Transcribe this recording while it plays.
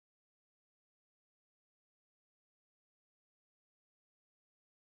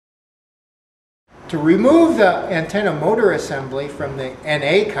To remove the antenna motor assembly from the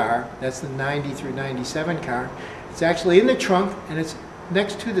NA car, that's the 90 through 97 car, it's actually in the trunk and it's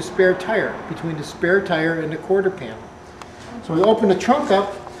next to the spare tire, between the spare tire and the quarter panel. So we open the trunk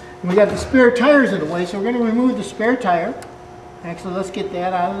up and we got the spare tires in the way, so we're going to remove the spare tire. Actually, let's get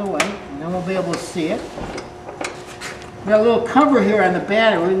that out of the way and then we'll be able to see it. We got a little cover here on the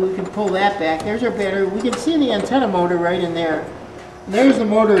battery. We can pull that back. There's our battery. We can see the antenna motor right in there. And there's the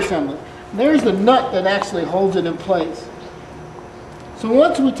motor assembly. There's the nut that actually holds it in place. So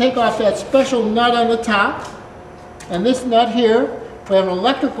once we take off that special nut on the top, and this nut here, we have an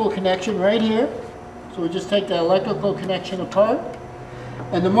electrical connection right here. So we just take the electrical connection apart,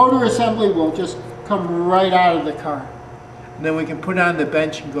 and the motor assembly will just come right out of the car. And then we can put it on the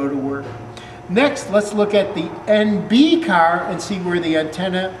bench and go to work. Next, let's look at the NB car and see where the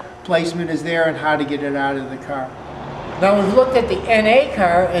antenna placement is there and how to get it out of the car. Now we've looked at the NA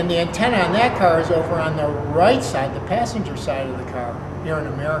car, and the antenna on that car is over on the right side, the passenger side of the car, here in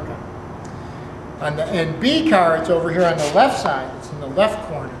America. On the NB car, it's over here on the left side, it's in the left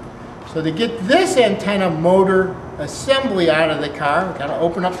corner. So to get this antenna motor assembly out of the car, we've got to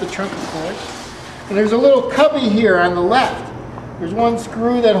open up the trunk, of course. And there's a little cubby here on the left. There's one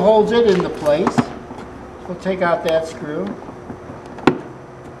screw that holds it into place. We'll take out that screw.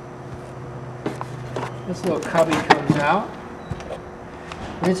 This little cubby comes out.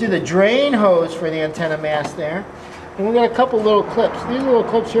 You can see the drain hose for the antenna mast there. And we've got a couple little clips. These little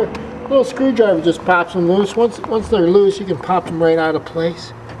clips here, a little screwdriver just pops them loose. Once they're loose, you can pop them right out of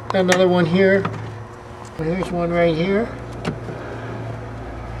place. Got another one here. Here's one right here.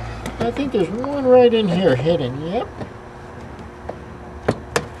 I think there's one right in here hidden. Yep.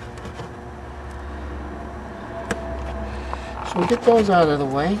 So we'll get those out of the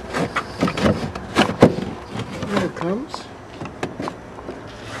way. There it comes.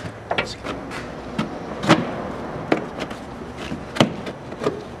 Let's go.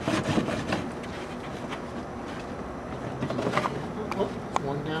 Oh,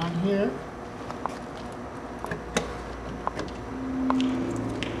 one down here.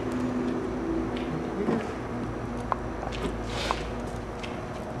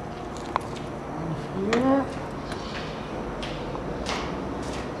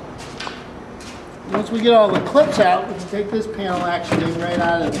 Once we get all the clips out, we can take this panel actually right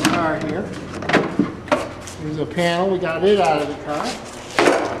out of the car here. Here's a panel, we got it out of the car.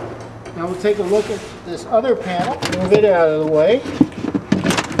 Now we'll take a look at this other panel, move it out of the way.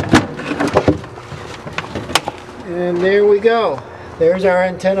 And there we go. There's our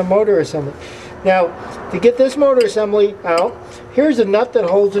antenna motor assembly. Now, to get this motor assembly out, here's a nut that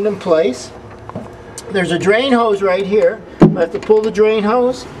holds it in place. There's a drain hose right here. I have to pull the drain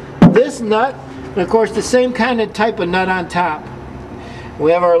hose. This nut, and of course the same kind of type of nut on top.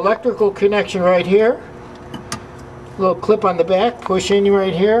 We have our electrical connection right here. Little clip on the back, push in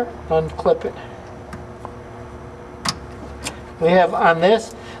right here, unclip it. We have on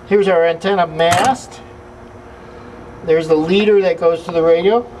this, here's our antenna mast. There's the leader that goes to the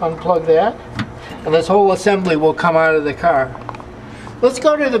radio, unplug that. And this whole assembly will come out of the car. Let's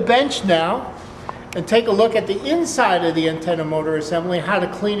go to the bench now and take a look at the inside of the antenna motor assembly, how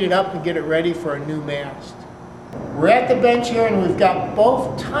to clean it up and get it ready for a new mast. We're at the bench here and we've got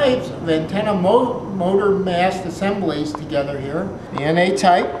both types of antenna motor mast assemblies together here. The NA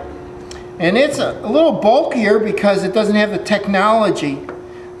type. And it's a little bulkier because it doesn't have the technology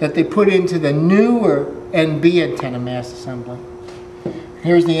that they put into the newer NB antenna mast assembly.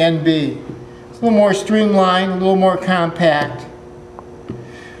 Here's the NB. It's a little more streamlined, a little more compact.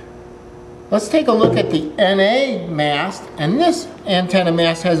 Let's take a look at the NA mast, and this antenna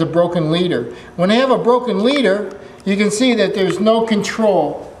mast has a broken leader. When they have a broken leader, you can see that there's no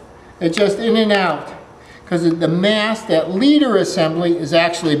control. It's just in and out, because the mast, that leader assembly, is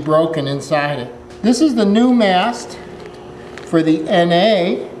actually broken inside it. This is the new mast for the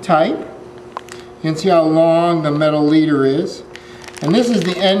NA type. You can see how long the metal leader is. And this is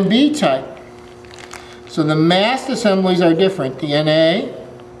the NB type. So the mast assemblies are different. The NA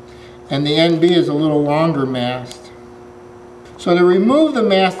and the NB is a little longer mast. So to remove the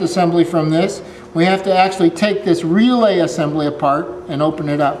mast assembly from this, we have to actually take this relay assembly apart and open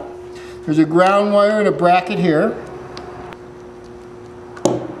it up. There's a ground wire and a bracket here.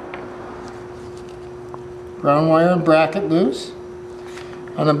 Ground wire and bracket loose.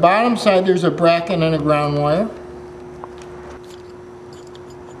 On the bottom side there's a bracket and a ground wire.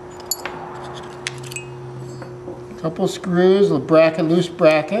 Couple screws, a bracket, loose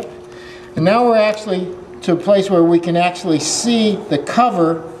bracket. And now we're actually to a place where we can actually see the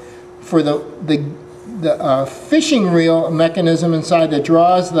cover for the fishing reel mechanism inside that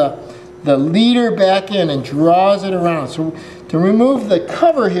draws the the leader back in and draws it around. So to remove the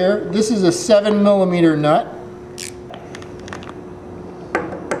cover here, this is a 7mm nut.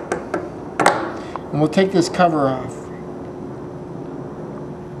 And we'll take this cover off.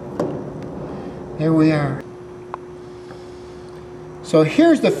 There we are. So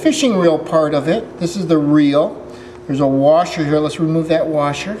here's the fishing reel part of it. This is the reel. There's a washer here. Let's remove that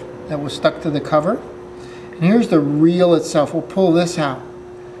washer that was stuck to the cover. And here's the reel itself. We'll pull this out.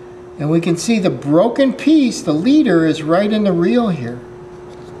 And we can see the broken piece, the leader, is right in the reel here.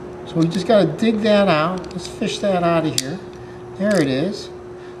 So we just got to dig that out. Let's fish that out of here. There it is.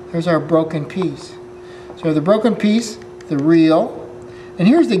 There's our broken piece. So the broken piece, the reel, and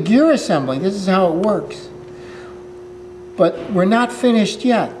here's the gear assembly. This is how it works. But we're not finished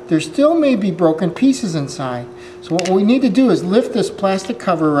yet. There still may be broken pieces inside. So what we need to do is lift this plastic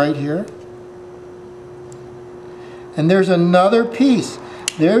cover right here. And there's another piece.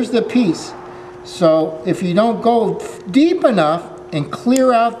 There's the piece. So if you don't go deep enough and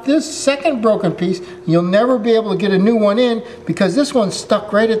clear out this second broken piece, you'll never be able to get a new one in because this one's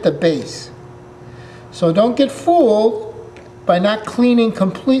stuck right at the base. So don't get fooled by not cleaning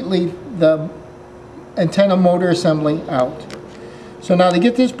completely the antenna motor assembly out. So now to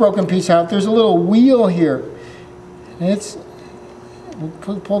get this broken piece out, there's a little wheel here. And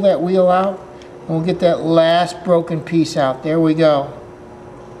we'll pull that wheel out and we'll get that last broken piece out. There we go.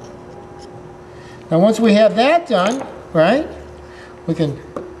 Now once we have that done, right,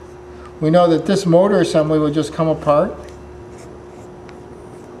 we know that this motor assembly will just come apart.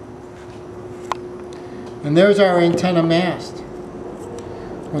 And there's our antenna mast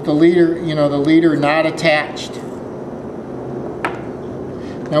with the leader, the leader not attached.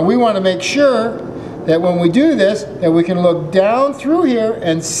 Now we want to make sure that when we do this, that we can look down through here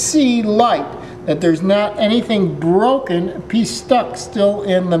and see light, that there's not anything broken, a piece stuck still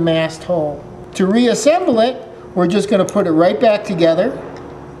in the mast hole. To reassemble it, we're just going to put it right back together.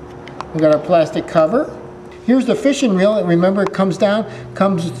 We've got our plastic cover. Here's the fishing reel. Remember, it comes down,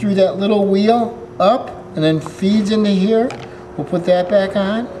 comes through that little wheel up, and then feeds into here. We'll put that back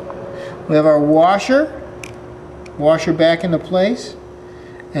on. We have our washer back into place,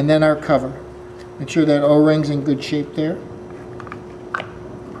 and then our cover. Make sure that O-ring's in good shape there.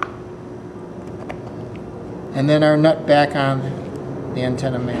 And then our nut back on the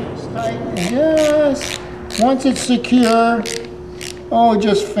antenna mast. Yes. Once it's secure,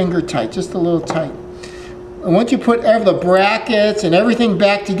 just finger tight, just a little tight. And once you put the brackets and everything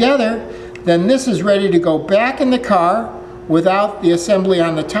back together, then this is ready to go back in the car without the assembly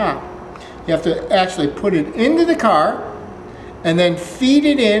on the top. You have to actually put it into the car and then feed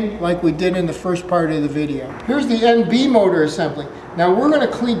it in like we did in the first part of the video. Here's the NB motor assembly. Now we're going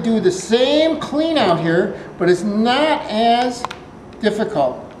to do the same clean out here, but it's not as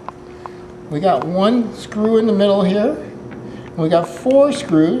difficult. We got one screw in the middle here. We got 4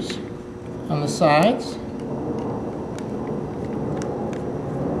 screws on the sides.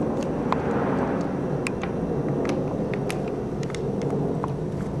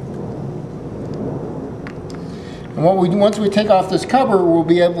 And once we take off this cover, we'll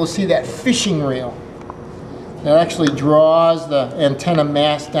be able to see that fishing reel. That actually draws the antenna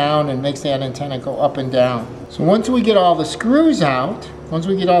mast down and makes that antenna go up and down. So once we get all the screws out,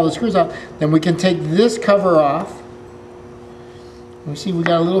 then we can take this cover off. We see we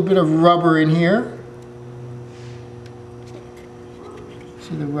got a little bit of rubber in here.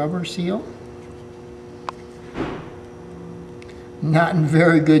 See the rubber seal? Not in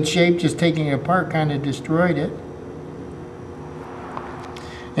very good shape, just taking it apart kind of destroyed it.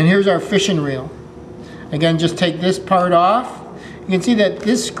 And here's our fishing reel. Again, just take this part off. You can see that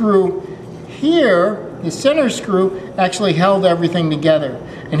this screw here, the center screw, actually held everything together.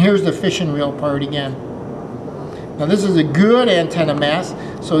 And here's the fishing reel part again. Now this is a good antenna mast,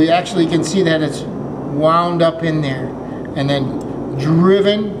 so you actually can see that it's wound up in there and then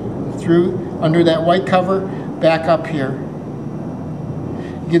driven through under that white cover back up here.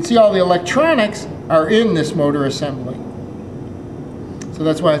 You can see all the electronics are in this motor assembly. So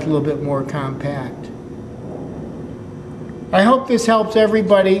that's why it's a little bit more compact. I hope this helps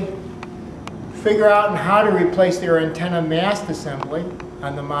everybody figure out how to replace their antenna mast assembly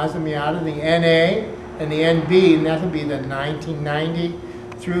on the Mazda Miata, the NA and the NB, and that would be the 1990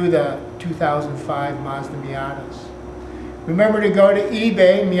 through the 2005 Mazda Miatas. Remember to go to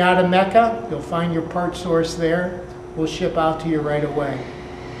eBay, Miata Mecca. You'll find your part source there. We'll ship out to you right away.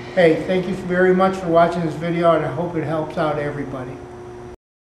 Hey, thank you very much for watching this video, and I hope it helps out everybody.